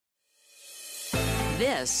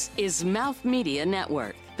This is Mouth Media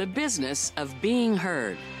Network, the business of being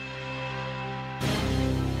heard.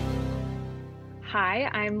 Hi,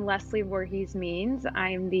 I'm Leslie Voorhees-Means.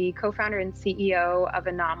 I'm the co-founder and CEO of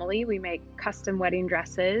Anomaly. We make custom wedding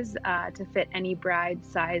dresses to fit any bride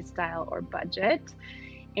size, style, or budget.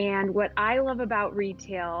 And what I love about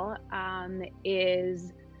retail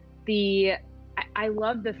is I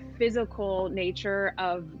love the physical nature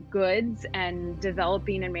of goods and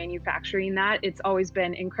developing and manufacturing that. It's always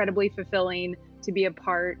been incredibly fulfilling to be a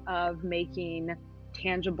part of making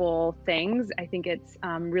tangible things. I think it's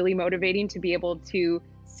really motivating to be able to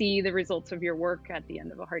see the results of your work at the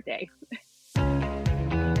end of a hard day.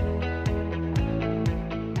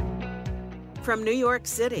 From New York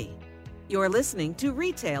City, you're listening to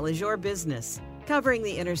Retail is Your Business, covering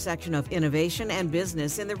the intersection of innovation and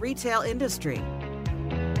business in the retail industry.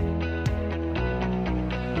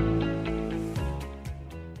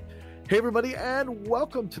 Hey everybody, and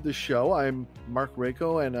welcome to the show. I'm Mark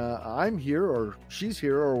Rako, and I'm here, or she's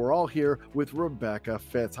here, or we're all here with Rebecca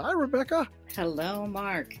Fitz. Hi, Rebecca. Hello,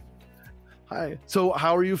 Mark. Hi. So,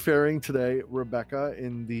 how are you faring today, Rebecca?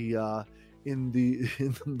 In the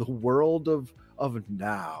world of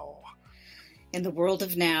now. In the world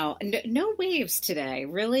of now, no waves today.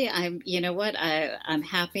 Really, I'm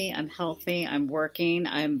happy. I'm healthy. I'm working.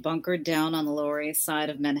 I'm bunkered down on the Lower East Side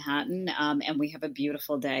of Manhattan, and we have a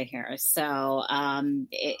beautiful day here. So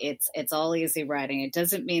it's all easy riding. It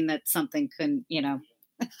doesn't mean that something couldn't,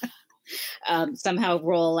 somehow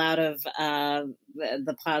roll out of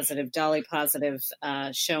the positive, Dolly positive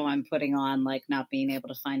show I'm putting on, like not being able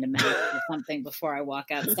to find a mask or something before I walk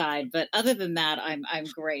outside. But other than that, I'm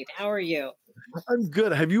great. How are you? I'm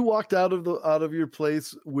good. Have you walked out of your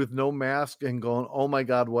place with no mask and gone, "Oh my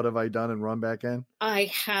God, what have I done?" and run back in?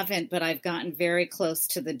 I haven't, but I've gotten very close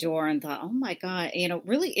to the door and thought, "Oh my God,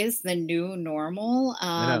 really is the new normal."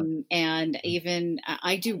 And even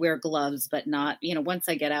I do wear gloves, but not, once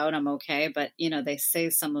I get out, I'm okay. But they say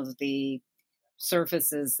some of the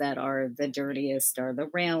surfaces that are the dirtiest are the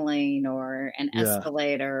railing or an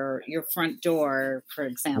escalator or your front door, for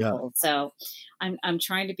example. So I'm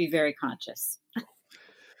trying to be very conscious.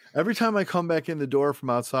 Every time I come back in the door from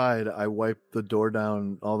outside, I wipe the door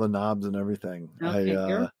down, all the knobs and everything. Okay,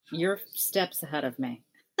 you're steps ahead of me.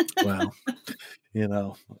 Well,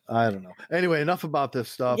 I don't know. Anyway, enough about this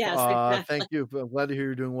stuff. Yes, exactly. Thank you. I'm glad to hear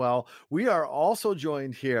you're doing well. We are also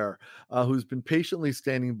joined here, who's been patiently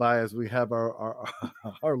standing by as we have our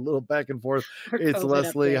little back and forth. It's COVID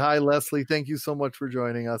Leslie. update. Hi, Leslie. Thank you so much for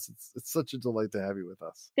joining us. It's such a delight to have you with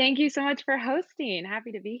us. Thank you so much for hosting.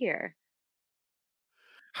 Happy to be here.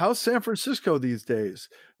 How's San Francisco these days?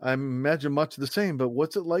 I imagine much the same, but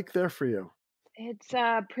what's it like there for you? It's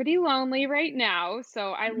pretty lonely right now.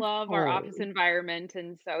 So I love our office environment.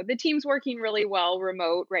 And so the team's working really well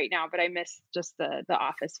remote right now, but I miss just the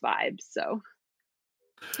office vibes. So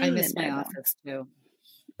I miss my office too.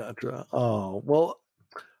 Gotcha. Oh, well,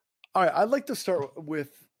 all right. I'd like to start with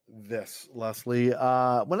this, Leslie. When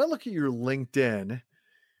I look at your LinkedIn,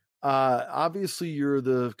 obviously you're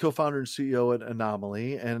the co-founder and CEO at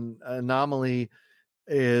Anomaly, and Anomaly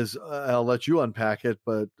is, I'll let you unpack it,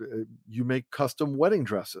 but you make custom wedding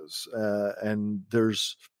dresses, and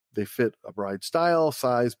they fit a bride style,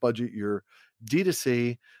 size, budget. You're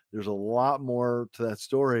D2C. There's a lot more to that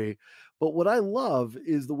story. But what I love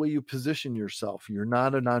is the way you position yourself. You're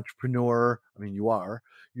not an entrepreneur. I mean, you are.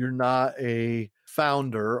 You're not a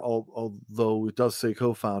founder, although it does say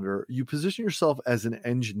co-founder. You position yourself as an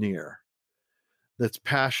engineer that's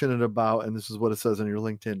passionate about, and this is what it says on your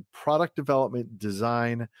LinkedIn, product development,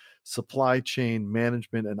 design, supply chain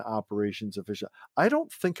management, and operations efficient. I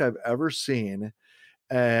don't think I've ever seen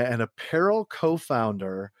an apparel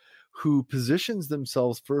co-founder who positions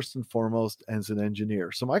themselves first and foremost as an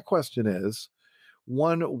engineer. So my question is,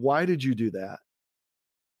 one, why did you do that?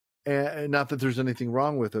 And not that there's anything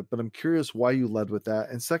wrong with it, but I'm curious why you led with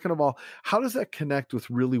that. And second of all, how does that connect with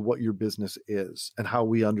really what your business is and how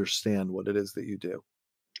we understand what it is that you do?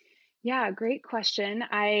 Yeah, great question.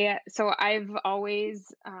 I've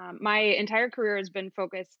always, my entire career has been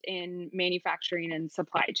focused in manufacturing and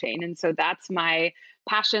supply chain. And so that's my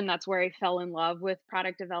passion. That's where I fell in love with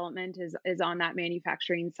product development is on that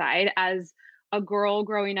manufacturing side. As a girl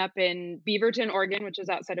growing up in Beaverton, Oregon, which is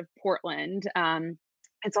outside of Portland,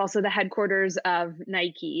 it's also the headquarters of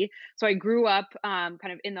Nike. So I grew up kind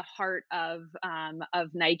of in the heart of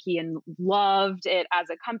Nike and loved it as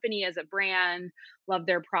a company, as a brand, loved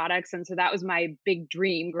their products. And so that was my big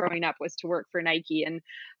dream growing up, was to work for Nike, and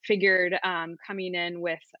figured coming in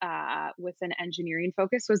with an engineering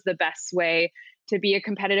focus was the best way to be a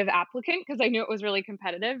competitive applicant, because I knew it was really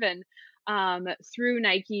competitive. And through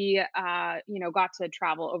Nike, got to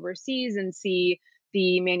travel overseas and see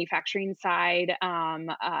the manufacturing side,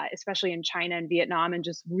 especially in China and Vietnam, and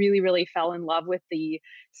just really, really fell in love with the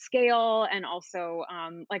scale and also,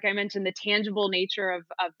 like I mentioned, the tangible nature of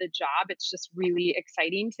the job. It's just really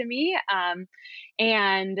exciting to me.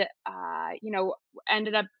 And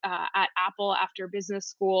ended up at Apple after business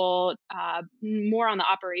school, more on the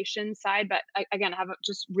operations side, but again, have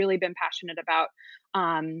just really been passionate about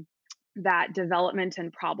um, that development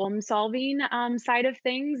and problem solving side of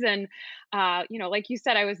things. And, like you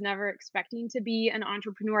said, I was never expecting to be an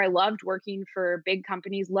entrepreneur. I loved working for big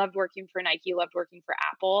companies, loved working for Nike, loved working for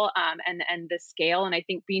Apple, and the scale. And I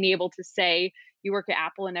think being able to say you work at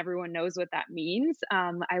Apple and everyone knows what that means,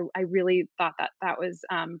 I really thought that was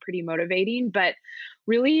pretty motivating. But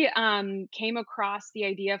really came across the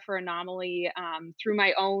idea for Anomaly through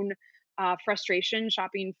my own frustration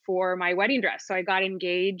shopping for my wedding dress. So I got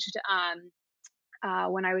engaged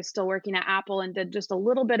when I was still working at Apple and did just a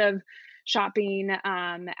little bit of shopping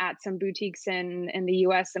at some boutiques in the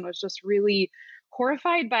US, and was just really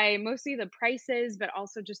horrified by mostly the prices, but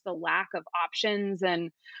also just the lack of options.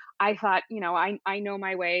 And I thought, I know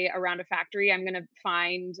my way around a factory. I'm going to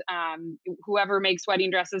find whoever makes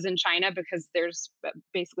wedding dresses in China, because there's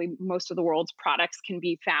basically most of the world's products can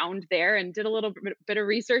be found there. And did a little bit of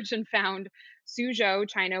research and found Suzhou,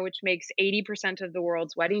 China, which makes 80% of the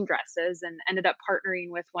world's wedding dresses, and ended up partnering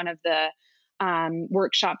with one of the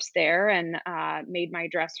workshops there, and made my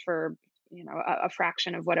dress for a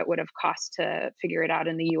fraction of what it would have cost to figure it out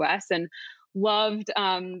in the US. And loved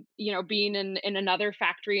being in another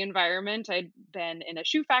factory environment. I'd been in a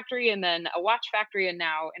shoe factory and then a watch factory and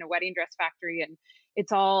now in a wedding dress factory, and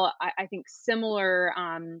it's all I think similar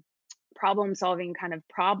problem solving kind of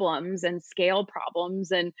problems and scale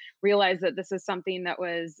problems, and realized that this is something that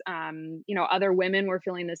was other women were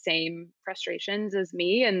feeling the same frustrations as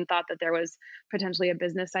me, and thought that there was potentially a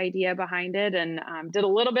business idea behind it. And did a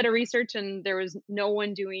little bit of research, and there was no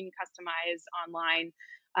one doing customized online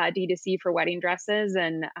D2C for wedding dresses,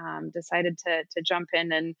 and decided to jump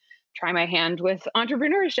in and try my hand with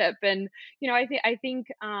entrepreneurship. And I think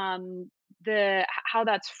the how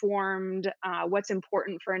that's formed, what's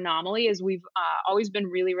important for Anomaly is we've always been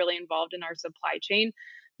really, really involved in our supply chain.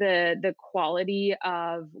 The quality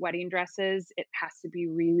of wedding dresses, it has to be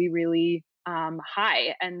really, really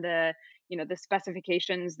high, and the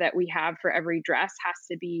specifications that we have for every dress has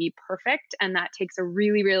to be perfect, and that takes a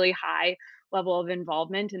really, really high level of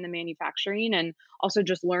involvement in the manufacturing, and also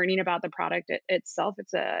just learning about the product itself.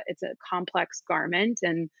 It's a complex garment,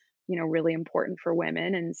 and really important for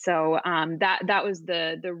women. And so that was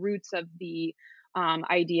the roots of the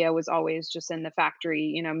idea, was always just in the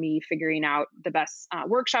factory, me figuring out the best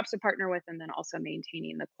workshops to partner with, and then also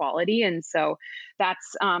maintaining the quality. And so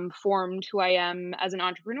that's formed who I am as an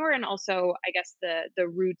entrepreneur, and also, I guess, the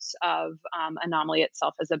roots of Anomaly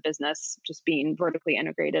itself as a business, just being vertically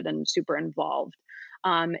integrated and super involved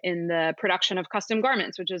in the production of custom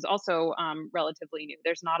garments, which is also relatively new.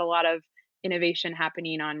 There's not a lot of innovation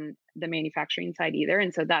happening on the manufacturing side either.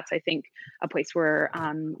 And so that's, I think, a place where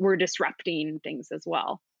we're disrupting things as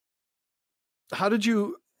well. How did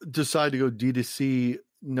you decide to go D2C,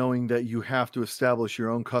 knowing that you have to establish your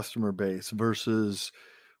own customer base versus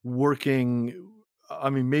working? I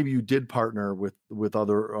mean, maybe you did partner with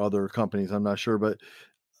other companies, I'm not sure, but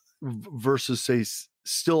versus, say,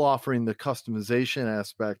 still offering the customization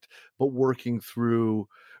aspect, but working through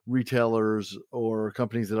retailers or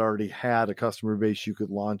companies that already had a customer base you could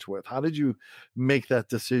launch with. How did you make that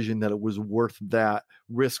decision that it was worth that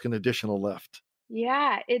risk and additional lift?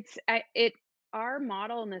 Yeah, our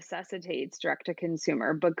model necessitates direct to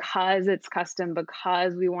consumer because it's custom,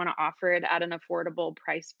 because we want to offer it at an affordable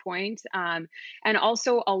price point. And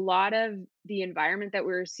also, a lot of the environment that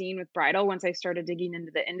we were seeing with bridal, once I started digging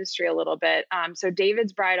into the industry a little bit. So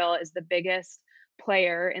David's Bridal is the biggest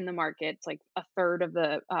player in the market. It's like a third of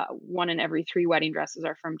the one in every three wedding dresses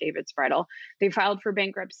are from David's Bridal. They filed for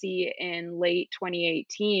bankruptcy in late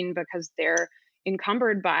 2018 because they're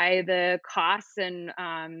encumbered by the costs and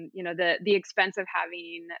the expense of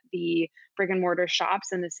having the brick and mortar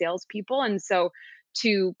shops and the salespeople. And so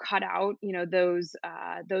to cut out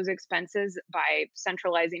those expenses by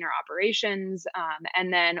centralizing our operations,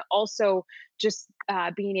 and then also just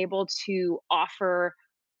being able to offer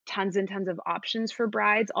tons and tons of options for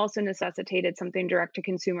brides, also necessitated something direct to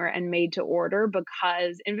consumer and made to order,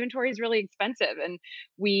 because inventory is really expensive. And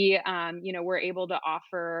we were able to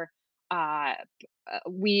offer uh,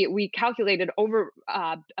 we calculated over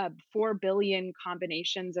 4 billion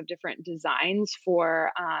combinations of different designs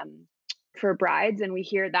for brides, and we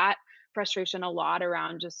hear that frustration a lot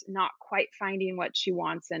around just not quite finding what she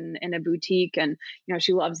wants in a boutique. And,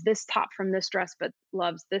 she loves this top from this dress, but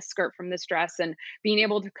loves this skirt from this dress. And being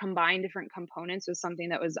able to combine different components was something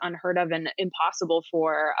that was unheard of and impossible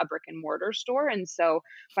for a brick and mortar store. And so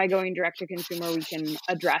by going direct to consumer, we can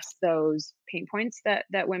address those pain points that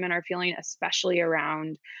women are feeling, especially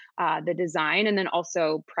around the design, and then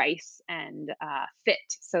also price and fit.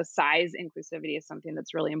 So size inclusivity is something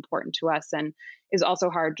that's really important to us and is also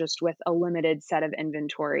hard just with a limited set of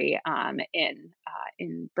inventory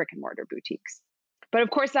in brick and mortar boutiques. But of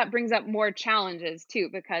course, that brings up more challenges too,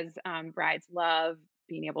 because brides love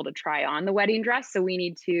being able to try on the wedding dress. So we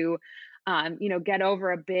need to, get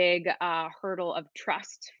over a big hurdle of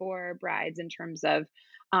trust for brides in terms of,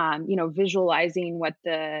 visualizing what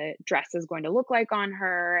the dress is going to look like on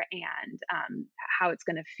her and how it's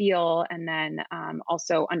going to feel, and then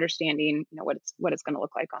also understanding, what it's going to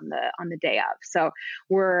look like on the day of. So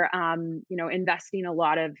we're, investing a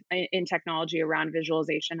lot in technology around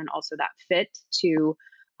visualization and also that fit to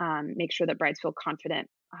make sure that brides feel confident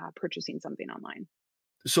purchasing something online.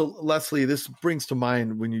 So Leslie, this brings to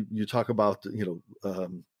mind when you talk about,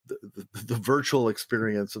 the virtual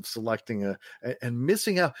experience of selecting and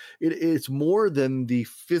missing out. It's more than the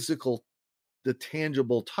physical, the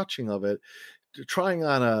tangible touching of it. Trying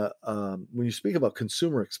on when you speak about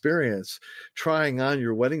consumer experience, trying on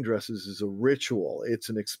your wedding dresses is a ritual. It's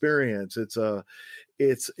an experience. It's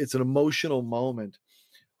an emotional moment.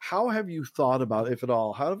 How have you thought about, if at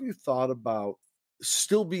all, how have you thought about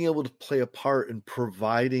still being able to play a part in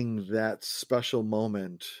providing that special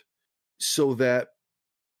moment so that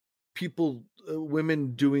people,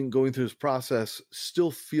 women going through this process still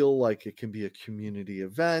feel like it can be a community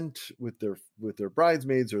event with their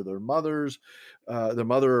bridesmaids or their mother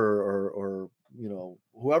or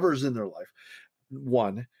whoever's in their life,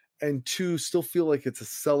 one, and two, still feel like it's a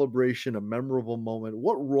celebration, a memorable moment?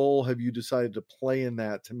 What role have you decided to play in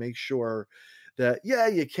that to make sure that,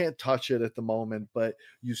 you can't touch it at the moment, but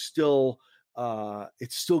you still,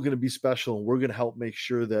 it's still going to be special, and we're going to help make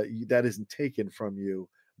sure that that isn't taken from you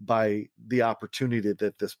by the opportunity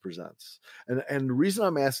that this presents? And the reason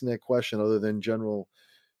I'm asking that question, other than general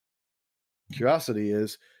curiosity,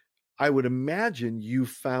 is I would imagine you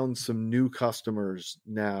found some new customers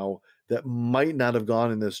now that might not have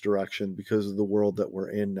gone in this direction because of the world that we're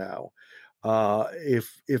in now.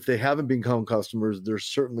 If they haven't become customers, they're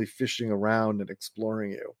certainly fishing around and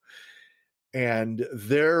exploring you. And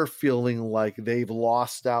they're feeling like they've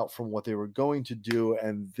lost out from what they were going to do,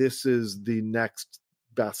 and this is the next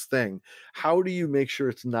best thing. How do you make sure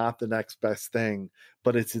it's not the next best thing,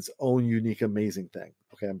 but it's its own unique, amazing thing?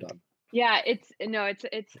 Okay, I'm done. Yeah, it's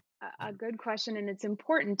a good question, and it's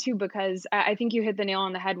important too, because I think you hit the nail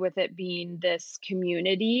on the head with it being this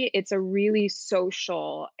community. It's a really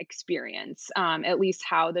social experience, at least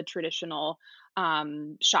how the traditional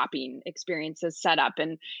shopping experience is set up.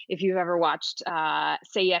 And if you've ever watched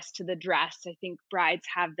Say Yes to the Dress, I think brides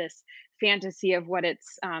have this fantasy of what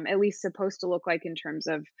it's at least supposed to look like in terms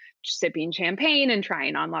of sipping champagne and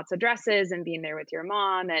trying on lots of dresses and being there with your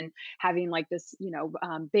mom and having like this,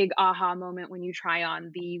 big aha moment when you try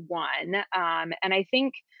on the one. And I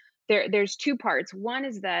think there's two parts. One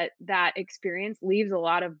is that experience leaves a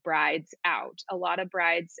lot of brides out. A lot of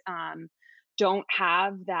brides don't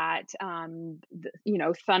have that,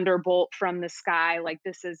 thunderbolt from the sky, like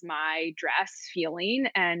this is my dress feeling,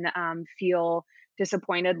 and feel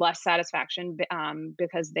disappointed, less satisfaction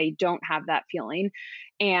because they don't have that feeling.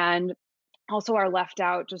 And also are left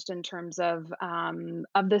out just in terms of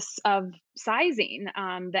sizing.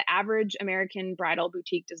 The average American bridal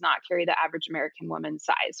boutique does not carry the average American woman's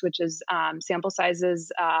size, which is sample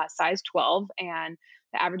sizes size 12, and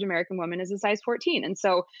the average American woman is a size 14. And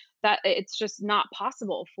so that it's just not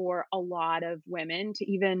possible for a lot of women to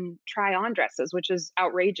even try on dresses, which is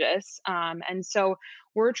outrageous. And so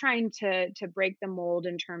we're trying to break the mold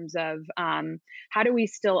in terms of how do we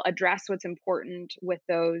still address what's important with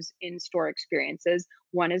those in-store experiences.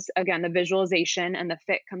 One is, again, the visualization and the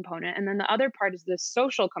fit component. And then the other part is the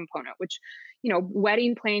social component, which,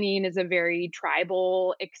 wedding planning is a very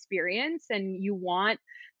tribal experience, and you want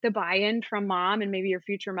the buy-in from mom and maybe your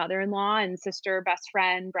future mother-in-law and sister, best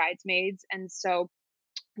friend, bridesmaids. And so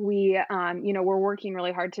we, we're working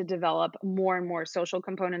really hard to develop more and more social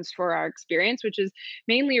components for our experience, which is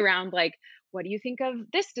mainly around like, what do you think of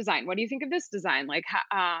this design? What do you think of this design? Like,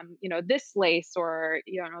 this lace or,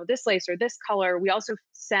 this lace or this color. We also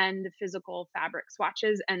send physical fabric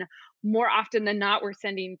swatches. And more often than not, we're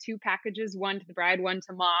sending 2 packages, one to the bride, one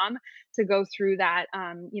to mom, to go through that,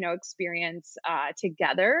 experience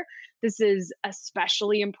together. This is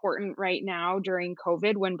especially important right now during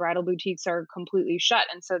COVID when bridal boutiques are completely shut.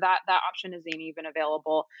 And so that option isn't even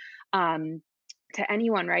available to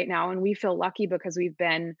anyone right now. And we feel lucky because we've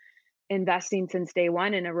been investing since day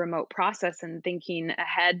one in a remote process and thinking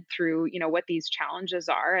ahead through, what these challenges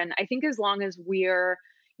are. And I think as long as we're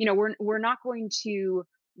not going to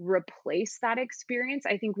replace that experience,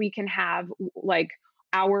 I think we can have like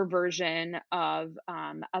our version of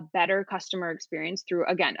a better customer experience through,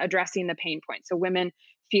 again, addressing the pain points. So women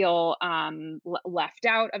feel left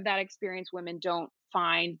out of that experience. Women don't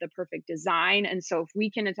find the perfect design. And so if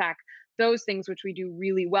we can attack those things, which we do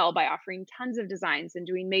really well by offering tons of designs and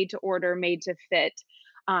doing made to order, made to fit,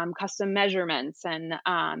 custom measurements, and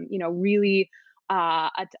really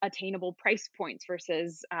attainable price points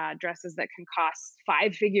versus dresses that can cost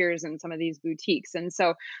 5 figures in some of these boutiques. And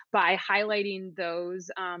so by highlighting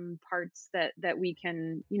those parts that we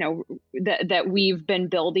can, that we've been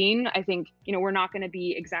building, I think, we're not going to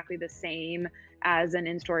be exactly the same as an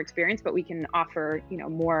in-store experience, but we can offer,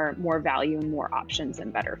 more value and more options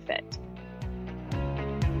and better fit.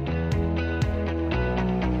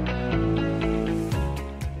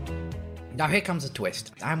 Now here comes a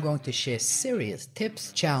twist. I'm going to share serious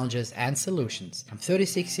tips, challenges, and solutions. I'm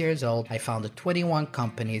 36 years old. I founded 21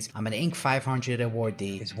 companies. I'm an Inc. 500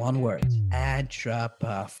 awardee. It's one word.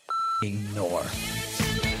 Entrepreneur.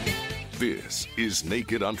 This is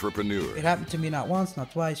Naked Entrepreneur. It happened to me not once,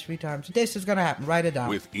 not twice, 3 times. This is going to happen. Write it down.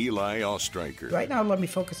 With Eli Ostreicher. Right now, let me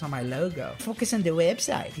focus on my logo. Focus on the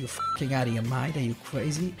website. You f***ing out of your mind? Are you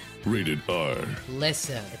crazy? Rated R.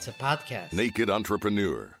 Listen, it's a podcast. Naked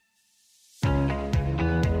Entrepreneur.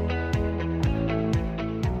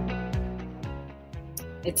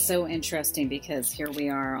 It's so interesting because here we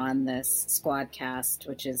are on this Squadcast,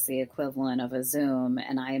 which is the equivalent of a Zoom.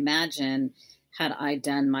 And I imagine had I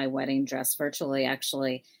done my wedding dress virtually,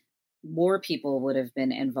 actually, more people would have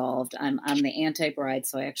been involved. I'm the anti-bride,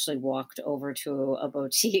 so I actually walked over to a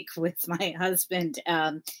boutique with my husband,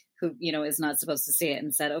 who, is not supposed to see it,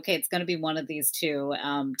 and said, okay, it's going to be one of these 2.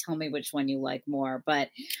 Tell me which one you like more. But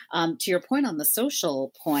to your point on the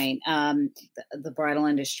social point, the bridal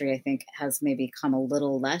industry, I think, has maybe become a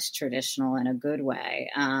little less traditional in a good way.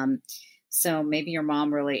 So maybe your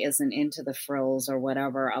mom really isn't into the frills or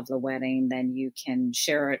whatever of the wedding, then you can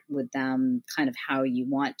share it with them kind of how you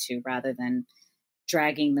want to, rather than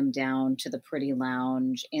dragging them down to the pretty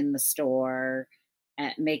lounge in the store,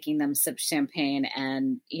 making them sip champagne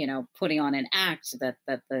and, putting on an act that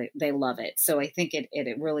they love it. So I think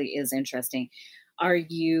it really is interesting. Are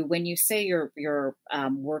you, when you say you're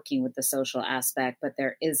working with the social aspect, but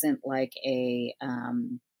there isn't like a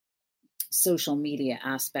social media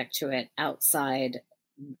aspect to it outside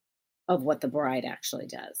of what the bride actually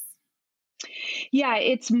does? Yeah,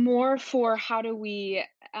 it's more for how do we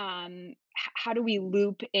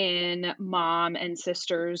loop in mom and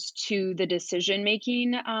sisters to the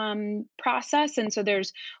decision-making process. And so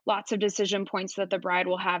there's lots of decision points that the bride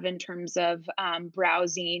will have in terms of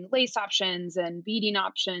browsing lace options and beading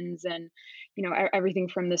options and, everything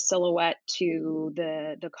from the silhouette to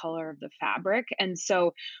the color of the fabric. And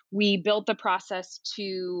so we built the process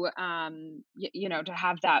to, to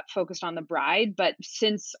have that focused on the bride. But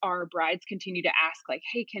since our brides continue to ask like,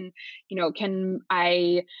 hey, can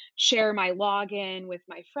I share my login with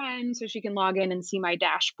my friend so she can log in and see my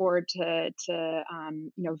dashboard to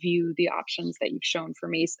view the options that you've shown for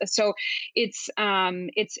me. So it's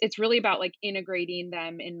really about like integrating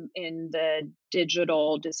them in the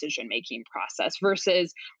digital decision-making process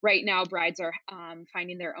versus right now brides are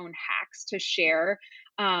finding their own hacks to share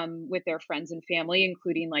with their friends and family,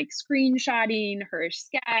 including like screenshotting her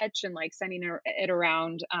sketch and like sending it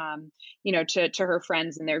around, to her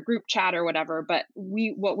friends in their group chat or whatever. But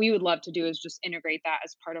what we would love to do is just integrate that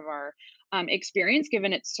as part of our experience,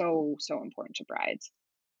 given it's so important to brides.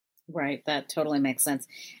 Right. That totally makes sense.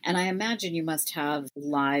 And I imagine you must have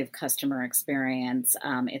live customer experience.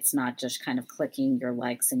 It's not just kind of clicking your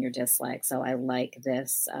likes and your dislikes. So I like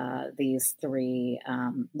these 3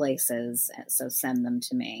 laces, so send them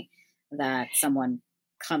to me. That someone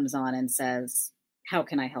comes on and says, how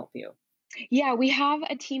can I help you? Yeah, we have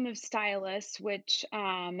a team of stylists, which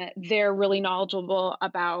they're really knowledgeable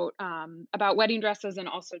about wedding dresses and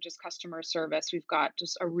also just customer service. We've got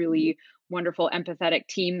just a really wonderful, empathetic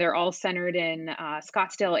team. They're all centered in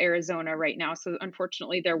Scottsdale, Arizona right now. So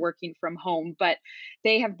unfortunately, they're working from home, but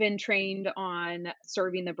they have been trained on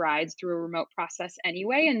serving the brides through a remote process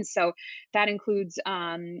anyway. And so that includes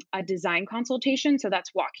a design consultation. So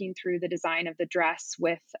that's walking through the design of the dress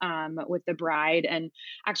with the bride. And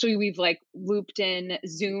actually, we've like looped in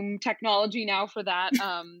Zoom technology now for that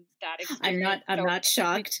experience. I'm not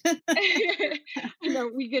shocked.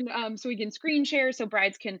 We can so we can screen share so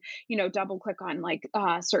brides can double click on like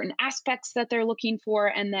certain aspects that they're looking for,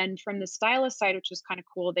 and then from the stylist side, which is kind of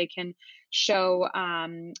cool, they can show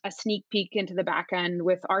a sneak peek into the back end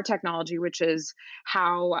with our technology, which is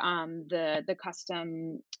how the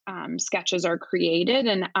custom sketches are created,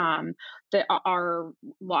 and our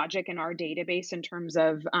logic and our database in terms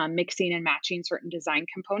of mixing and matching certain design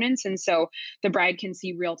components. And so the bride can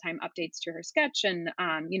see real-time updates to her sketch and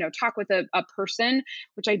talk with a person,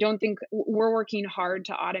 which I don't think we're working hard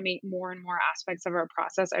to automate more and more aspects of our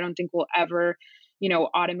process. I don't think we'll ever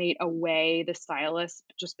automate away the stylist,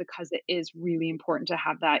 just because it is really important to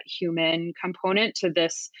have that human component to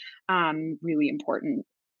this really important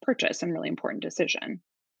purchase and really important decision.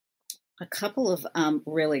 A couple of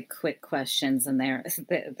really quick questions in there.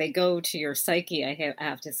 They go to your psyche, I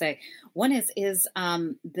have to say. One is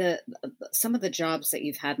the some of the jobs that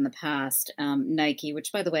you've had in the past, Nike,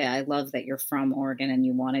 which, by the way, I love that you're from Oregon and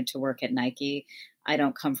you wanted to work at Nike. I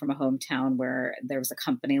don't come from a hometown where there was a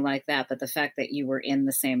company like that, but the fact that you were in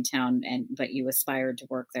the same town but you aspired to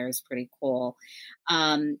work there is pretty cool.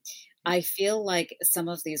 I feel like some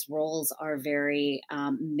of these roles are very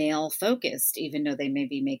male focused, even though they may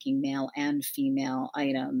be making male and female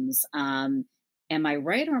items. Am I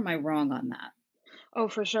right or am I wrong on that? Oh,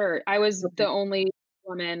 for sure. I was the only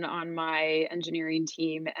woman on my engineering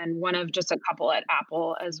team and one of just a couple at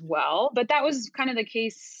Apple as well. But that was kind of the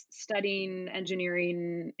case studying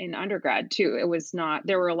engineering in undergrad too. It was not,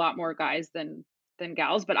 there were a lot more guys than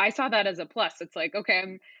gals, but I saw that as a plus. It's like, okay,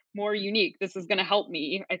 I'm more unique. This is going to help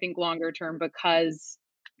me, I think, longer term because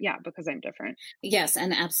I'm different. Yes,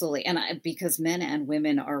 and absolutely. And because men and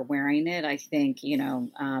women are wearing it, I think,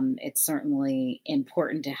 it's certainly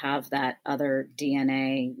important to have that other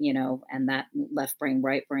DNA, and that left brain,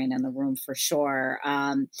 right brain in the room for sure.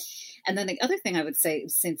 And then the other thing I would say,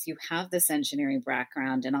 since you have this engineering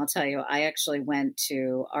background, and I'll tell you, I actually went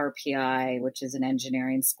to RPI, which is an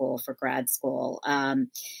engineering school for grad school.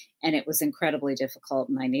 And it was incredibly difficult,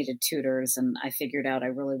 and I needed tutors, and I figured out I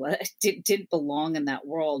really didn't belong in that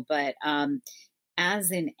world. But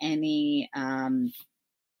as in any,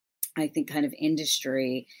 I think, kind of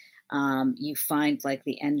industry, you find like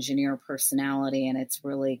the engineer personality, and it's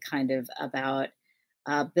really kind of about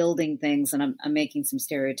building things. And I'm making some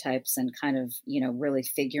stereotypes and kind of, really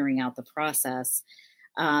figuring out the process.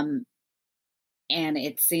 And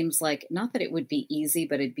it seems like, not that it would be easy,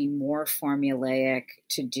 but it'd be more formulaic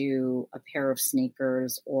to do a pair of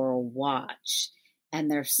sneakers or a watch.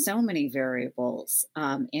 And there's so many variables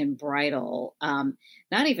in bridal.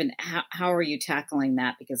 Not even how are you tackling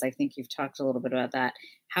that? Because I think you've talked a little bit about that.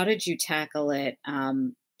 How did you tackle it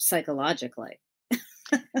psychologically?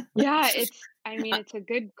 Yeah, it's a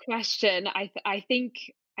good question. I think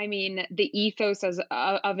the ethos of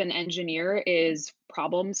an engineer is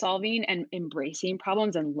problem solving and embracing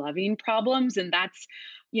problems and loving problems. And that's,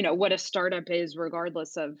 what a startup is,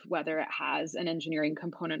 regardless of whether it has an engineering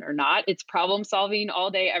component or not. It's problem solving all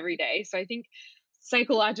day, every day. So I think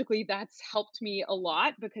psychologically that's helped me a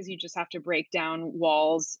lot, because you just have to break down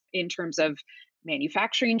walls in terms of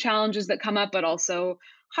manufacturing challenges that come up, but also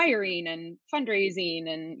hiring and fundraising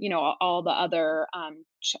and all the other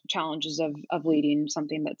challenges of leading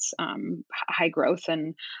something that's high growth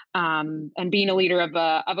and being a leader of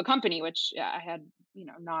a company, which I had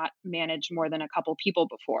not managed more than a couple people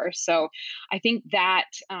before. So I think that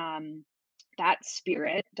that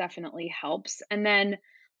spirit definitely helps. And then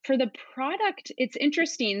for the product, it's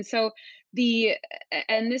interesting. So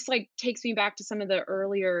and this like takes me back to some of the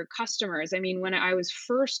earlier customers. When I was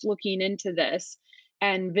first looking into this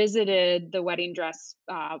and visited the wedding dress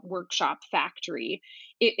workshop factory,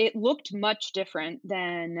 it looked much different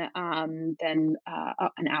than an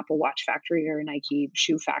Apple Watch factory or a Nike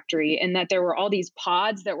shoe factory, in that there were all these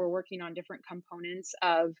pods that were working on different components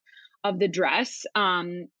of the dress.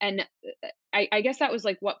 And I guess that was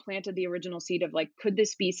like what planted the original seed of like, could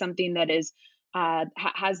this be something that is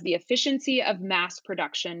has the efficiency of mass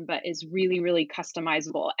production, but is really, really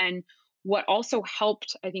customizable? And what also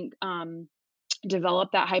helped, I think,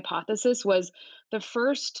 develop that hypothesis was the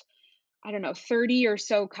first I don't know, 30 or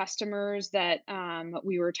so customers that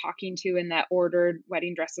we were talking to and that ordered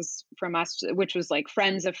wedding dresses from us, which was like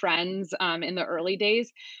friends of friends in the early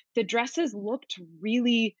days. The dresses looked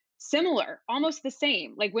really similar, almost the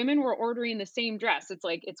same. Like women were ordering the same dress. It's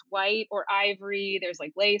like it's white or ivory. There's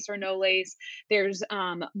like lace or no lace. There's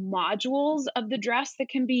modules of the dress that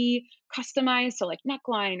can be customized, so like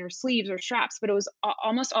neckline or sleeves or straps, but it was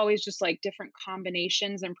almost always just like different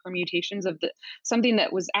combinations and permutations of the something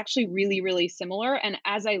that was actually really, really similar. And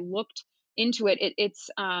as I looked into it, it's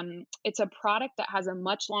a product that has a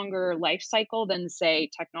much longer life cycle than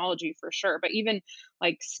say technology for sure, but even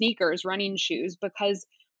like sneakers, running shoes, because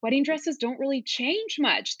wedding dresses don't really change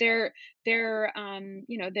much. They're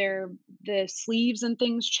the sleeves and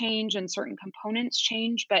things change and certain components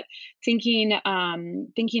change, but thinking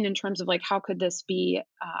in terms of like how could this be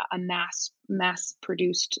a mass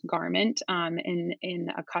produced garment in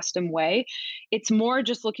a custom way. It's more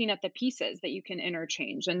just looking at the pieces that you can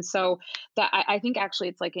interchange, and so that I think actually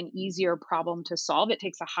it's like an easier problem to solve. It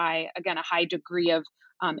takes a high degree of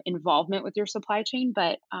involvement with your supply chain,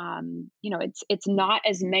 but it's not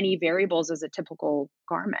as many variables as a typical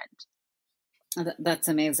garment. That's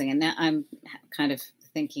amazing. And now I'm kind of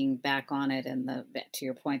thinking back on it, and to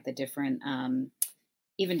your point, the different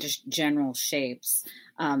even just general shapes.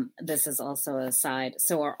 This is also a side.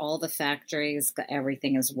 So are all the factories,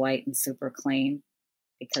 everything is white and super clean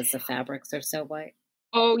because the fabrics are so white?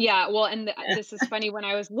 Oh yeah, well, and this is funny. When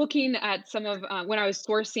I was looking at some of when I was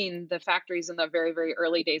sourcing the factories in the very, very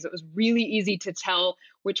early days, it was really easy to tell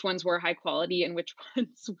which ones were high quality and which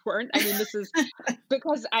ones weren't. I mean, this is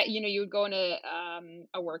because you would go into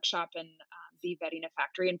a workshop and be vetting a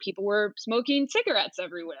factory, and people were smoking cigarettes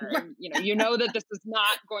everywhere, and that this is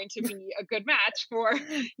not going to be a good match for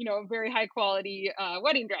a very high quality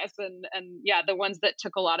wedding dress, and yeah, the ones that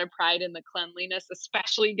took a lot of pride in the cleanliness,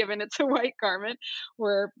 especially given it's a white garment,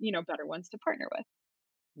 were better ones to partner with.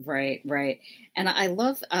 Right. And I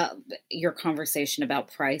love your conversation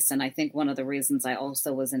about price. And I think one of the reasons I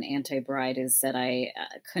also was an anti-bride is that I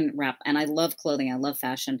couldn't wrap, and I love clothing, I love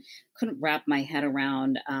fashion, couldn't wrap my head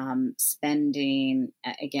around spending.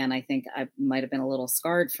 Again, I think I might have been a little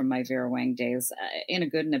scarred from my Vera Wang days in a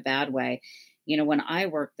good and a bad way. When I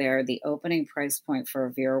worked there, the opening price point for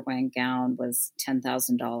a Vera Wang gown was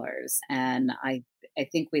 $10,000. And I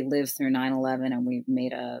think we lived through 9/11 and we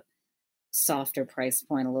made a softer price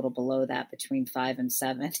point a little below that, between 5 and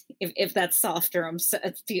 7. If that's softer,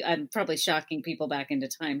 I'm probably shocking people back into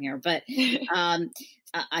time here, but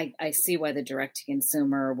I see why the direct to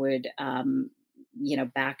consumer would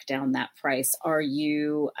back down that price. Are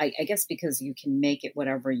you? I guess because you can make it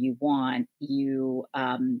whatever you want.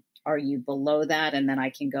 Are you below that, and then I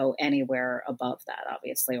can go anywhere above that,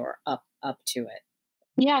 obviously, or up to it?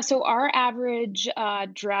 Yeah, so our average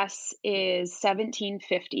dress is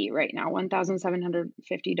 $1,750 right now,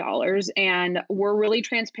 $1,750, and we're really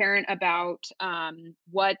transparent about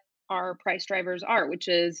what our price drivers are, which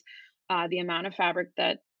is the amount of fabric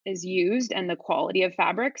that is used and the quality of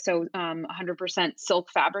fabric. So 100% silk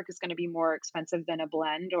fabric is going to be more expensive than a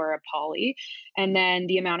blend or a poly, and then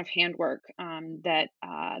the amount of handwork that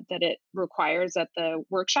it requires at the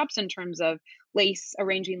workshops in terms of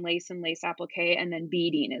arranging lace and lace applique, and then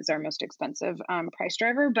beading is our most expensive price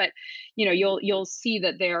driver. But you'll see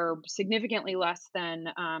that they're significantly less than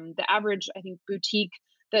the average. I think boutique.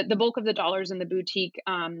 The bulk of the dollars in the boutique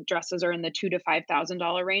dresses are in the $2,000 to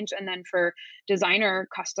 $5,000 range, and then for designer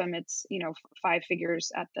custom, it's 5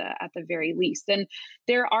 figures at the very least. And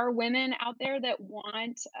there are women out there that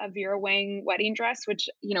want a Vera Wang wedding dress, which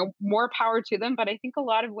more power to them. But I think a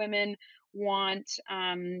lot of women want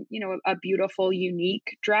a beautiful,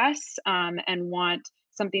 unique dress and want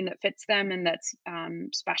something that fits them and that's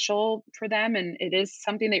special for them, and it is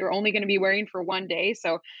something that you're only going to be wearing for one day.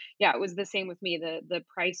 So yeah, it was the same with me. The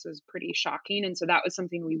price was pretty shocking, and so that was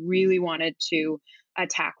something we really wanted to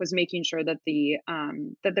attack, was making sure that the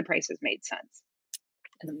prices made sense.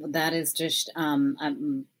 That is just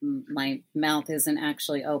my mouth isn't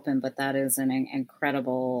actually open, but that is an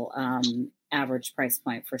incredible average price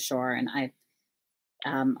point for sure. And I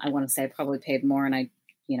want to say I probably paid more, and I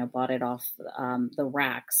bought it off the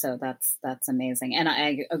rack. So that's amazing. And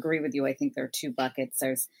I agree with you. I think there are 2 buckets.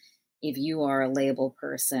 There's, if you are a label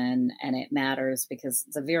person and it matters because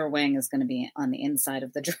the Vera Wang is going to be on the inside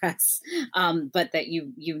of the dress, but that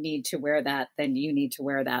you need to wear that, then you need to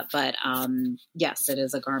wear that. But yes, it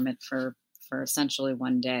is a garment for essentially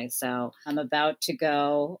one day. So I'm about to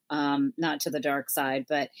go, not to the dark side,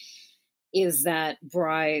 but is that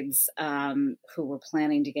brides who were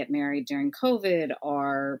planning to get married during COVID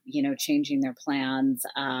are, changing their plans.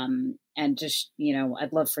 And just,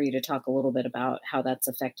 I'd love for you to talk a little bit about how that's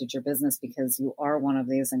affected your business, because you are one of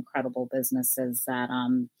these incredible businesses that,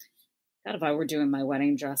 God, if I were doing my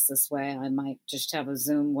wedding dress this way, I might just have a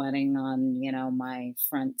Zoom wedding on, my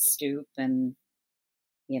front stoop and,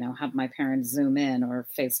 have my parents Zoom in, or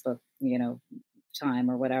Facebook, time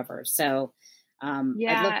or whatever. So, I'd love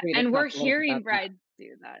for you to and talk we're a little bit hearing about that. brides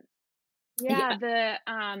do that. Yeah.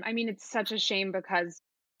 I mean, it's such a shame because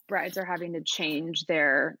brides are having to change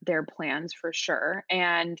their plans for sure.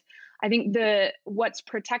 And I think what's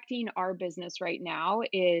protecting our business right now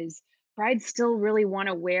is brides still really want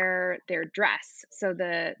to wear their dress. So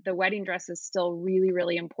the wedding dress is still really,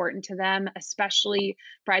 really important to them, especially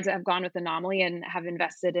brides that have gone with Anomaly and have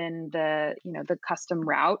invested in the custom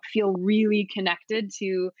route, feel really connected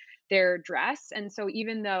to their dress. And so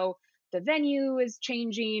even though the venue is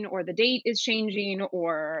changing, or the date is changing,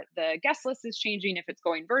 or the guest list is changing, if it's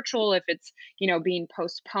going virtual, if it's being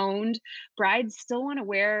postponed, brides still want to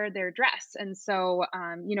wear their dress. And so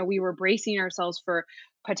we were bracing ourselves for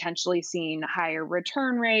potentially seeing higher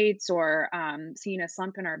return rates, or seeing a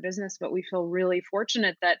slump in our business, but we feel really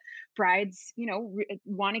fortunate that brides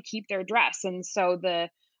want to keep their dress. And so the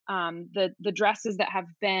dresses that have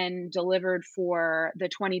been delivered for the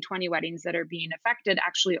 2020 weddings that are being affected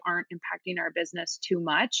actually aren't impacting our business too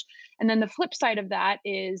much. And then the flip side of that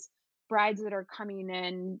is brides that are coming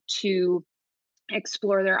in to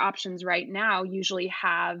explore their options right now usually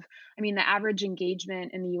have, I mean, the average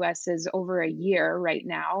engagement in the US is over a year right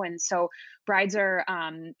now. And so brides are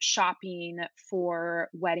shopping for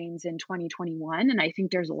weddings in 2021. And I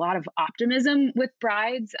think there's a lot of optimism with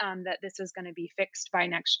brides that this is going to be fixed by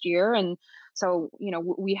next year. And so,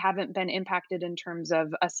 we haven't been impacted in terms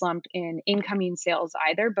of a slump in incoming sales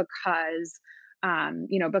either, because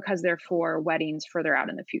they're for weddings further out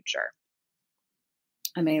in the future.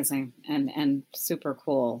 Amazing and super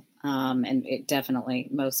cool. And it definitely,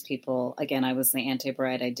 most people, again, I was the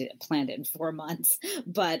anti-bride. I planned it in 4 months,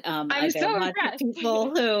 but I'm there so are lots impressed. of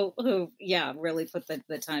people who really put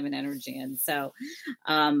the time and energy in. So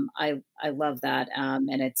I love that.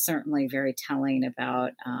 And it's certainly very telling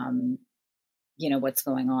about, what's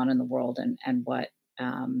going on in the world and what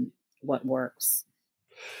works.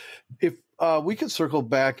 If we could circle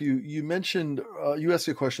back, you mentioned, you asked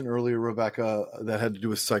a question earlier, Rebecca, that had to do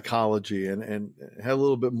with psychology and had a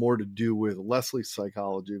little bit more to do with Leslie's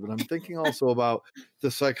psychology. But I'm thinking also about the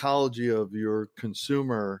psychology of your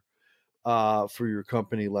consumer for your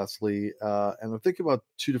company, Leslie. And I'm thinking about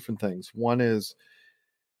two different things. One is,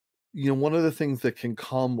 one of the things that can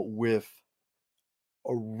come with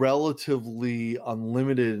a relatively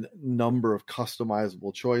unlimited number of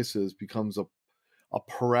customizable choices becomes a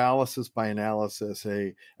paralysis by analysis,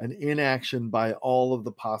 an inaction by all of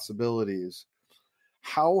the possibilities.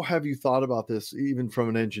 How have you thought about this, even from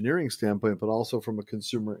an engineering standpoint, but also from a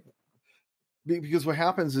consumer? Because what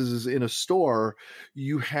happens is in a store,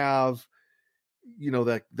 you have,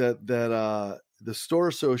 that the store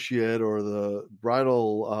associate or the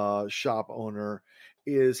bridal shop owner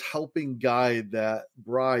is helping guide that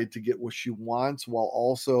bride to get what she wants, while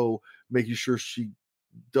also making sure she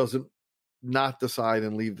doesn't not decide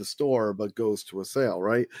and leave the store, but goes to a sale,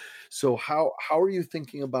 right? So how are you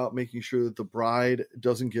thinking about making sure that the bride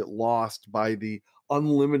doesn't get lost by the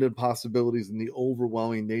unlimited possibilities and the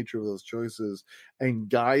overwhelming nature of those choices, and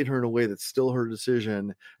guide her in a way that's still her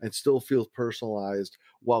decision and still feels personalized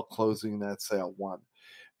while closing that sale? One.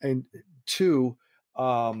 And two,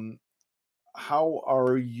 how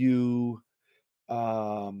are you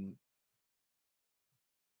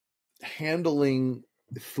handling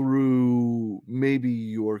through maybe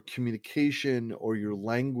your communication or your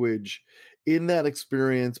language in that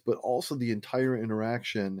experience, but also the entire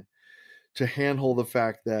interaction, to handle the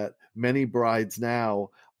fact that many brides now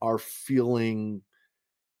are feeling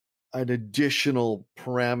an additional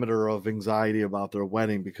parameter of anxiety about their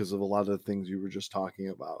wedding because of a lot of the things you were just talking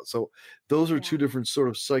about? So those are two different sort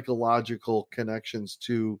of psychological connections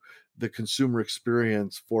to the consumer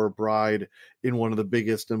experience for a bride in one of the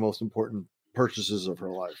biggest and most important purchases of her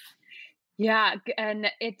life. Yeah. And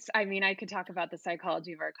I could talk about the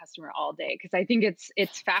psychology of our customer all day, because I think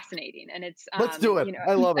it's fascinating, and it's, let's do it.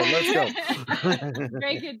 I love it. Let's go.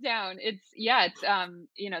 Break it down. It's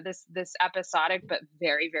this episodic, but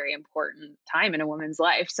very, very important time in a woman's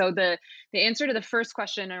life. So the answer to the first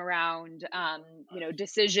question around,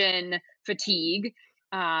 decision fatigue,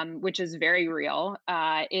 which is very real,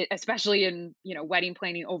 especially in, wedding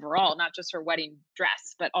planning overall, not just her wedding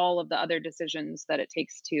dress, but all of the other decisions that it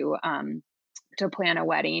takes to to plan a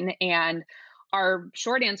wedding. And our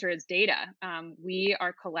short answer is data. We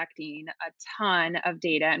are collecting a ton of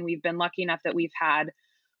data, and we've been lucky enough that we've had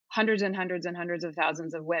hundreds and hundreds and hundreds of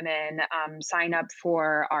thousands of women sign up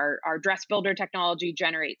for our dress builder technology,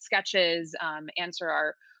 generate sketches, answer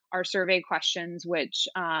our survey questions, which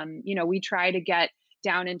we try to get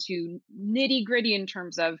down into nitty gritty in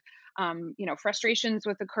terms of frustrations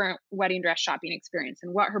with the current wedding dress shopping experience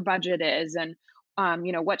and what her budget is, and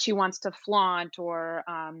what she wants to flaunt or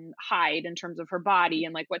hide in terms of her body,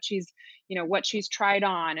 and like what she's tried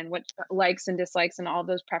on and what likes and dislikes and all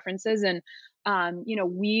those preferences. And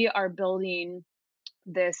we are building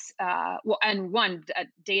this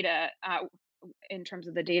data in terms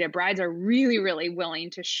of the data. Brides are really, really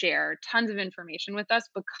willing to share tons of information with us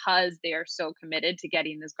because they are so committed to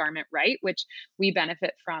getting this garment right, which we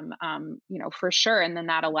benefit from, for sure. And then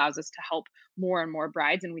that allows us to help more and more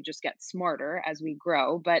brides, and we just get smarter as we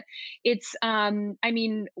grow. But it's,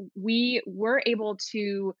 we were able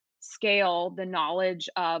to scale the knowledge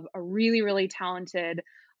of a really, really talented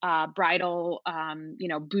bridal,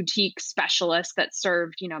 boutique specialist that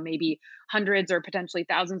served, maybe hundreds or potentially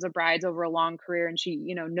thousands of brides over a long career. And she,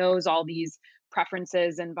 knows all these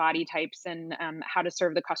preferences and body types and how to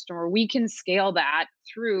serve the customer. We can scale that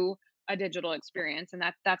through a digital experience. And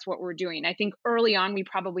that's what we're doing. I think early on, we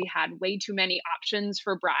probably had way too many options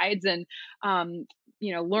for brides, and,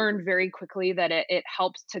 learned very quickly that it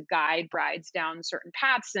helps to guide brides down certain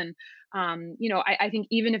paths. And, I think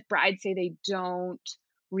even if brides say they don't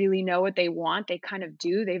really know what they want, they kind of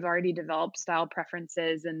do. They've already developed style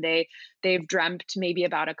preferences, and they've dreamt maybe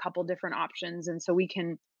about a couple different options. And so we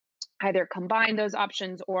can either combine those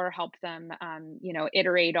options or help them,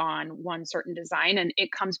 iterate on one certain design. And it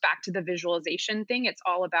comes back to the visualization thing. It's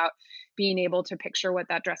all about being able to picture what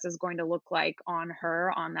that dress is going to look like on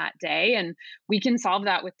her on that day. And we can solve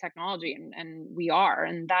that with technology, and we are.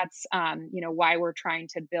 And that's, why we're trying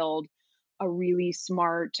to build a really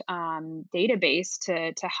smart database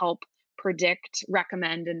to help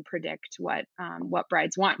recommend and predict what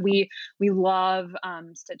brides want. We love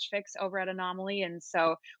Stitch Fix over at Anomaly, and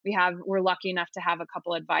so we're lucky enough to have a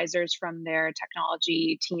couple advisors from their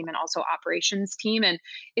technology team and also operations team, and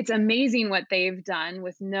it's amazing what they've done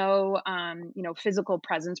with no physical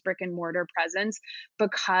presence, brick and mortar presence,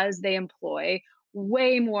 because they employ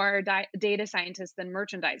way more data scientists than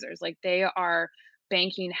merchandisers. Like, they are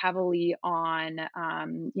banking heavily on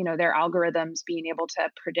their algorithms being able to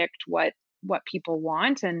predict what people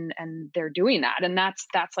want, and they're doing that. And that's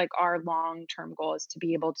like our long-term goal, is to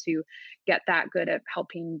be able to get that good at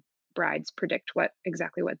helping brides predict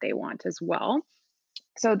exactly what they want as well.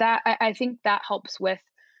 So that I think that helps with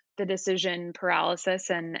the decision paralysis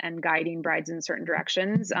and guiding brides in certain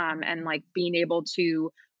directions, and like being able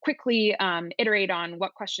to quickly iterate on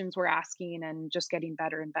what questions we're asking, and just getting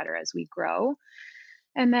better and better as we grow.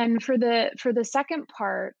 And then for the second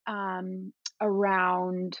part,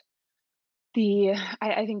 around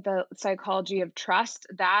I think the psychology of trust,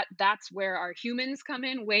 that's where our humans come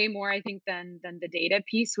in way more, I think, than the data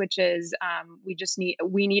piece, which is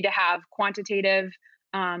we need to have quantitative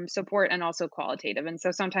support and also qualitative. And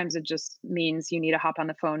so sometimes it just means you need to hop on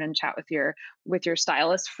the phone and chat with your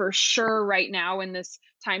stylist. For sure, right now in this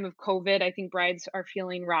time of COVID, I think brides are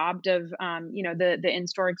feeling robbed of the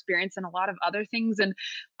in-store experience and a lot of other things. And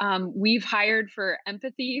we've hired for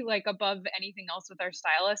empathy, like above anything else, with our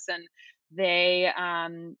stylists, and they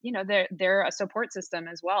they're a support system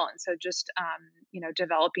as well. And so just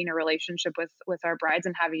developing a relationship with our brides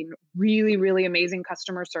and having really, really amazing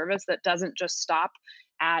customer service that doesn't just stop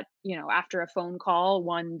at after a phone call,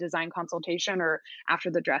 one design consultation, or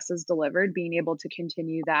after the dress is delivered. Being able to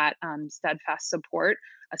continue that steadfast support,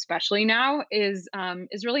 especially now, is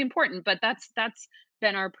really important. But that's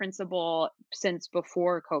been our principle since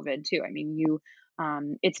before COVID too. I mean,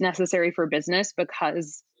 it's necessary for business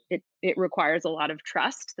because it requires a lot of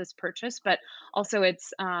trust, this purchase, but also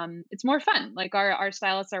it's more fun. Like, our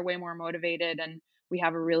stylists are way more motivated, and we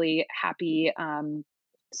have a really happy,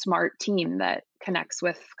 smart team that connects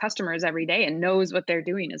with customers every day and knows what they're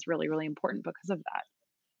doing is really, really important because of that.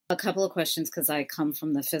 A couple of questions, because I come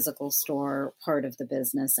from the physical store part of the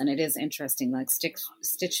business, and it is interesting. Like,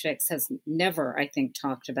 Stitch Fix has never, I think,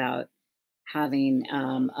 talked about having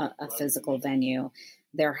a physical venue.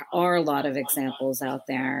 There are a lot of examples out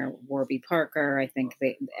there. Warby Parker, I think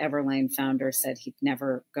the Everlane founder, said he'd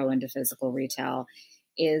never go into physical retail.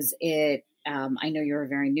 Is it, I know you're a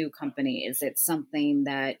very new company, is it something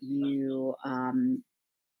that you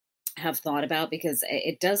have thought about? Because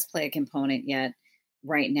it does play a component, yet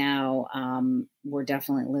right now we're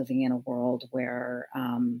definitely living in a world where,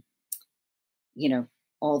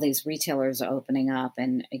 all these retailers are opening up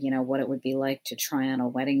and, what it would be like to try on a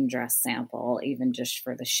wedding dress sample, even just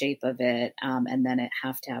for the shape of it. And then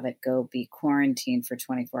have to be quarantined for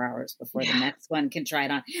 24 hours before the next one can try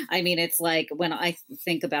it on. I mean, it's like when I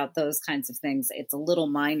think about those kinds of things, it's a little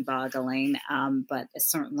mind boggling. But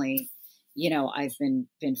certainly, I've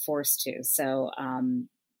been forced to. So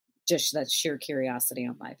just that sheer curiosity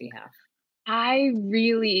on my behalf. I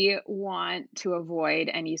really want to avoid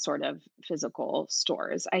any sort of physical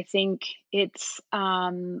stores. I think it's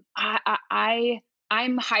I'm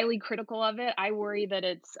highly critical of it. I worry that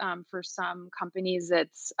it's for some companies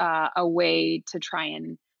it's a way to try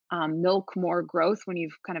and milk more growth when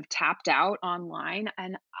you've kind of tapped out online.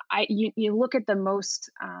 And you look at the most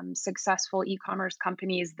successful e-commerce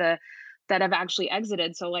companies that have actually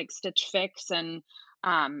exited. So like Stitch Fix and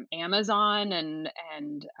Amazon and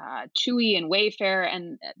Chewy and Wayfair,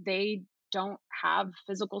 and they don't have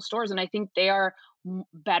physical stores. And I think they are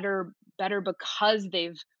better because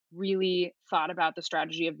they've really thought about the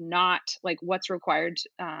strategy of not like what's required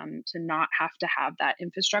to not have to have that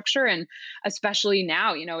infrastructure. And especially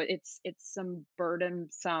now, it's some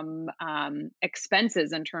burdensome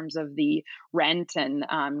expenses in terms of the rent and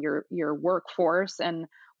your workforce. And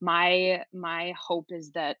my hope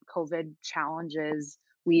is that COVID challenges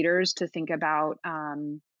leaders to think about,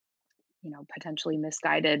 potentially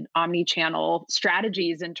misguided omni-channel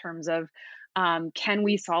strategies in terms of can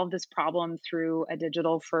we solve this problem through a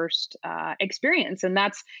digital first experience? And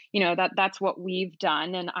that's what we've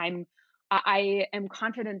done. And I am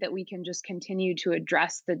confident that we can just continue to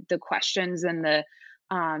address the questions and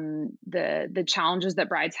the challenges that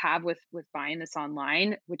brides have with buying this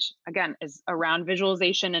online, which again is around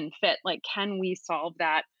visualization and fit. Like, can we solve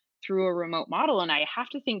that through a remote model? And I have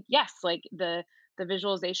to think, yes, like the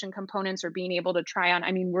visualization components or being able to try on.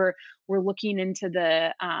 I mean, we're looking into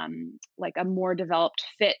the like a more developed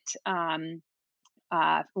fit.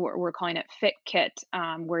 We're calling it Fit Kit,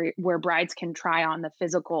 where brides can try on the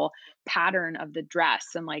physical pattern of the dress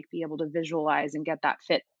and like be able to visualize and get that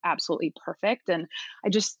fit absolutely perfect. And I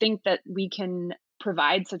just think that we can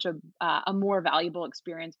provide such a more valuable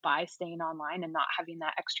experience by staying online and not having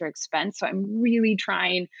that extra expense. So I'm really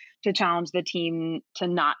trying to challenge the team to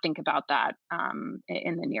not think about that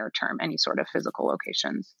in the near term, any sort of physical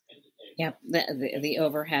locations. Yep, the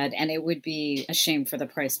overhead, and it would be a shame for the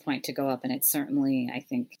price point to go up. And it's certainly, I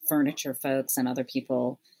think, furniture folks and other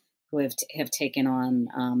people who have taken on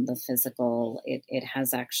the physical, it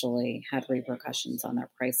has actually had repercussions on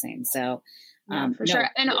their pricing. So, for sure.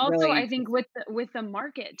 And also, really, I think with the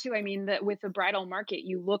market too. I mean, that with the bridal market,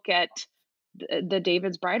 you look at the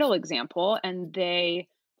David's Bridal example, and they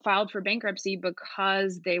filed for bankruptcy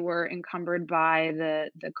because they were encumbered by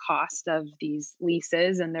the cost of these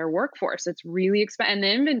leases and their workforce. It's really expensive, and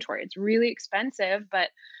the inventory. It's really expensive. But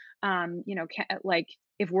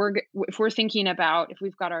if we're thinking about if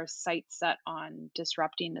we've got our sights set on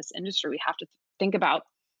disrupting this industry, we have to think about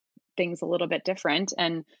things a little bit different.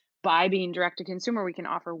 And by being direct to consumer, we can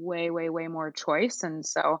offer way, way, way more choice. And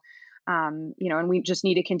so, and we just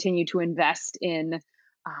need to continue to invest in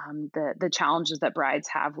the challenges that brides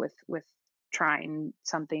have with trying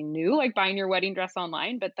something new, like buying your wedding dress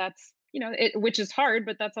online. But that's, which is hard,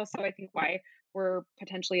 but that's also, I think, why we're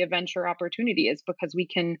potentially a venture opportunity, is because we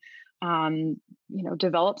can,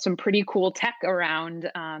 develop some pretty cool tech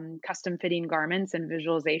around custom fitting garments and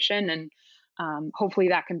visualization. And hopefully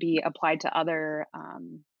that can be applied to other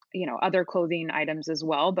clothing items as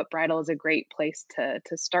well. But bridal is a great place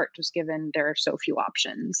to start, just given there are so few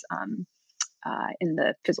options in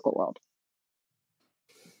the physical world.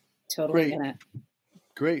 Totally.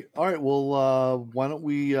 Great. All right. Well, why don't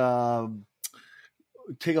we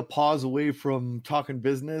take a pause away from talking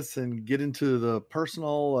business and get into the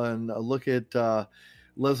personal and look at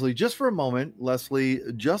Leslie just for a moment. Leslie,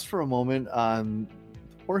 just for a moment on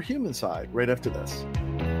our human side right after this.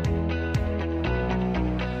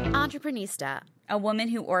 Entreprenista, a woman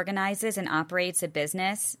who organizes and operates a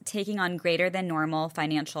business, taking on greater than normal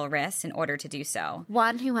financial risks in order to do so.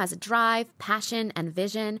 One who has a drive, passion, and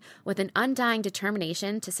vision with an undying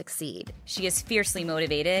determination to succeed. She is fiercely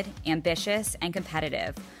motivated, ambitious, and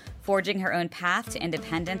competitive, forging her own path to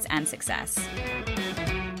independence and success.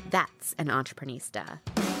 That's an Entreprenista.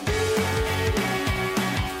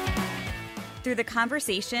 Through the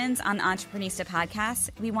conversations on the Entreprenista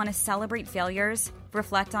podcast, we want to celebrate failures,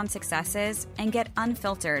 reflect on successes, and get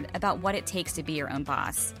unfiltered about what it takes to be your own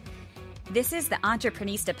boss. This is the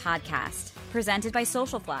Entreprenista podcast, presented by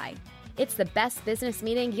Socialfly. It's the best business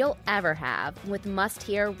meeting you'll ever have, with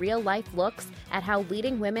must-hear real-life looks at how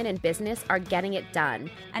leading women in business are getting it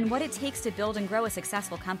done. And what it takes to build and grow a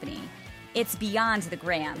successful company. It's beyond the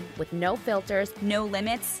gram, with no filters, no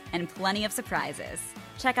limits, and plenty of surprises.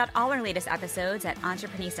 Check out all our latest episodes at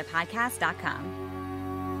entreprenistapodcast.com.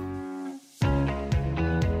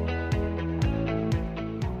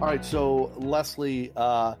 All right, so Leslie,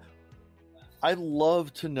 I'd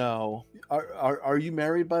love to know, are you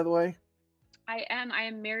married, by the way? I am. I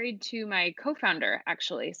am married to my co-founder,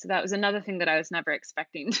 actually. So that was another thing that I was never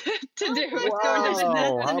expecting to do.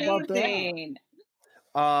 Wow, how about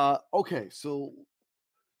that? Okay, so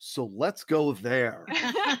let's go there.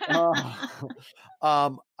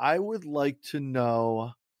 I would like to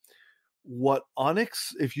know what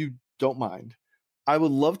if you don't mind, I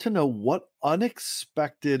would love to know what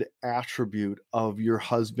unexpected attribute of your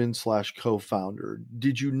husband / co-founder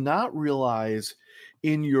did you not realize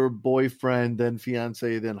in your boyfriend, then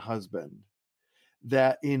fiance, then husband,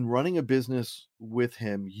 that in running a business with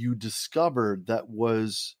him, you discovered that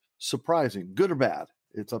was surprising, good or bad?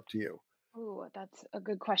 It's up to you. Oh, that's a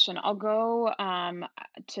good question. I'll go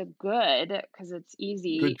to good because it's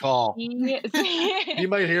easy. Good call. You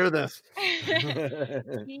might hear this.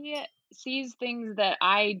 He sees things that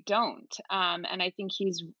I don't, and I think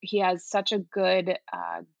he has such a good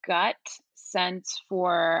gut sense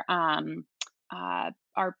for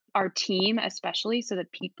our team, especially, so the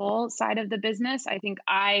people side of the business. I think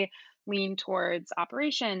I lean towards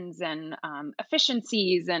operations and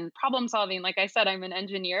efficiencies and problem solving. Like I said, I'm an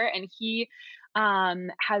engineer, and he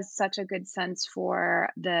has such a good sense for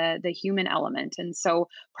the human element. And so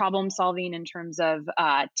problem solving in terms of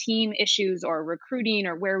team issues or recruiting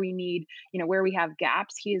or where we need, where we have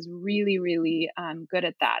gaps, he is really, really good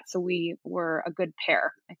at that. So we were a good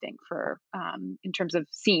pair, I think, for in terms of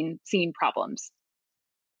seeing problems.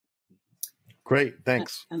 Great,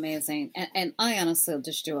 thanks. Amazing. And I honestly will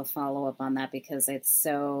just do a follow-up on that because it's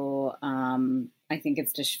so, I think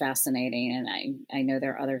it's just fascinating. And I know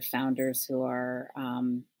there are other founders who are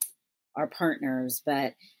partners,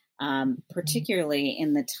 but particularly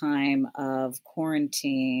in the time of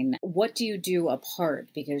quarantine, what do you do apart?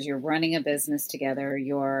 Because you're running a business together,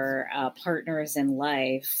 you're partners in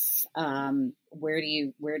life. Where do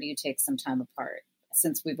you take some time apart?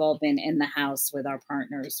 Since we've all been in the house with our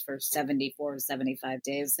partners for 74, 75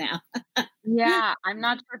 days now. Yeah, I'm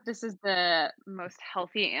not sure if this is the most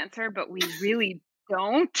healthy answer, but we really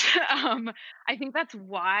don't. I think that's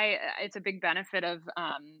why it's a big benefit of,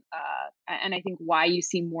 and I think why you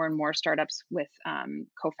see more and more startups with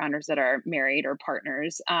co-founders that are married or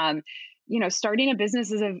partners. Starting a business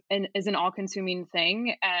is an all-consuming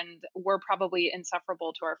thing, and we're probably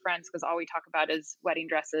insufferable to our friends because all we talk about is wedding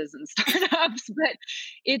dresses and startups. But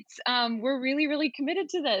it's we're really, really committed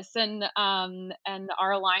to this, and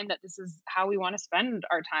are aligned that this is how we want to spend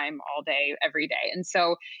our time all day, every day. And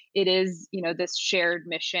so it is, this shared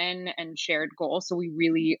mission and shared goal. So we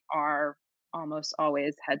really are almost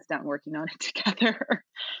always heads down working on it together.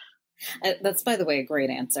 That's, by the way, a great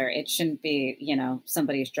answer. It shouldn't be,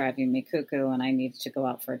 somebody's driving me cuckoo and I need to go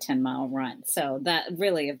out for a 10-mile run. So that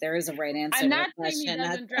really, if there is a right answer, I'm not saying he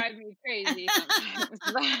doesn't drive me crazy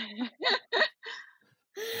sometimes.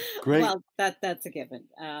 Great. Well, that's a given.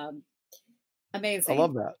 Amazing. I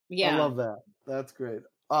love that. Yeah, I love that. That's great.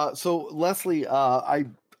 So Leslie,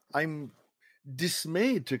 I'm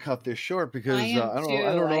dismayed to cut this short because I don't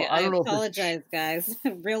know. I apologize, guys.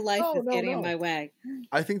 Real life is getting in my way.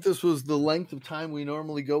 I think this was the length of time we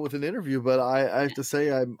normally go with an interview, but I have to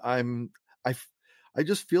say I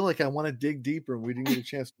just feel like I want to dig deeper, and we didn't get a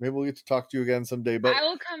chance. Maybe we'll get to talk to you again someday. But I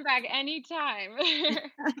will come back anytime.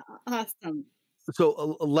 Awesome.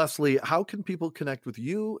 So, Leslie, how can people connect with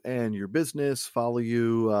you and your business, follow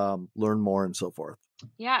you, learn more, and so forth?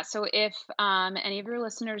 Yeah. So if any of your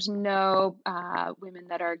listeners know women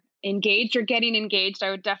that are engaged or getting engaged, I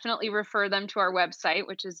would definitely refer them to our website,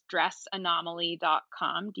 which is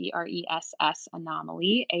dressanomaly.com, DRESS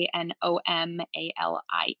Anomaly, ANOMALIE.com.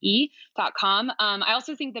 I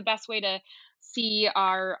also think the best way to see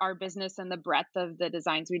our business and the breadth of the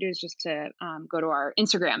designs we do is just to go to our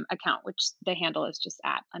Instagram account, which the handle is just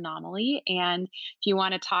 @Anomaly. And if you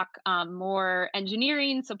want to talk more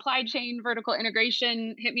engineering, supply chain, vertical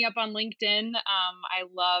integration, hit me up on LinkedIn. I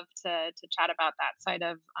love to chat about that side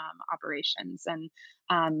of operations. And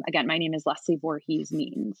again, my name is Leslie Voorhees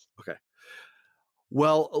Means. Okay.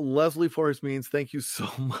 Well, Leslie Voorhees Means, thank you so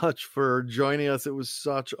much for joining us. It was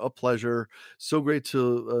such a pleasure. So great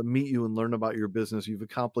to meet you and learn about your business. You've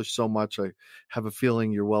accomplished so much. I have a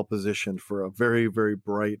feeling you're well positioned for a very, very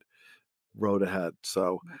bright road ahead.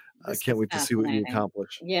 So I can't wait to see what you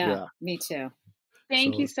accomplish. Yeah, me too.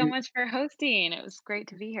 Thank you so much for hosting. It was great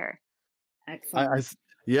to be here. Excellent.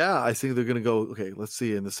 I think they're going to go, okay, let's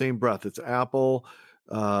see. In the same breath, it's Apple,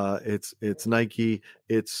 it's Nike,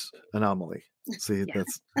 it's Anomaly. See,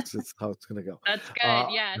 that's how it's going to go. That's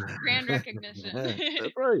good. Yes, brand recognition.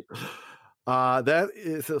 That's right. That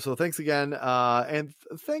is so. Thanks again, and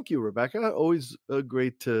thank you, Rebecca. Always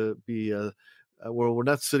great to be where we're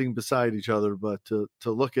not sitting beside each other, but to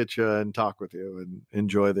look at you and talk with you and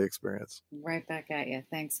enjoy the experience. Right back at you.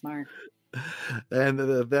 Thanks, Mark. And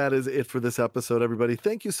that is it for this episode, everybody.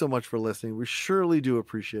 Thank you so much for listening. We surely do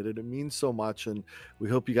appreciate it. It means so much, and we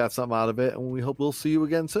hope you got something out of it, and we hope we'll see you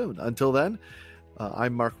again soon. Until then,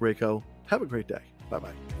 I'm Mark Rako. Have a great day.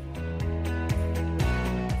 Bye-bye.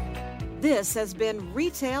 This has been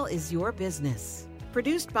Retail is Your Business,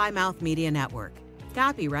 produced by Mouth Media Network.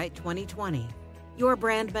 Copyright 2020. Your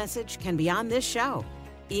brand message can be on this show.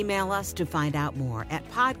 Email us to find out more at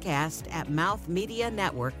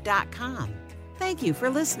podcast@mouthmedianetwork.com. Thank you for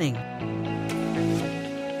listening.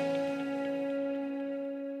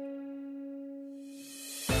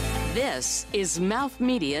 This is Mouth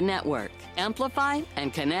Media Network. Amplify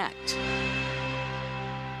and connect.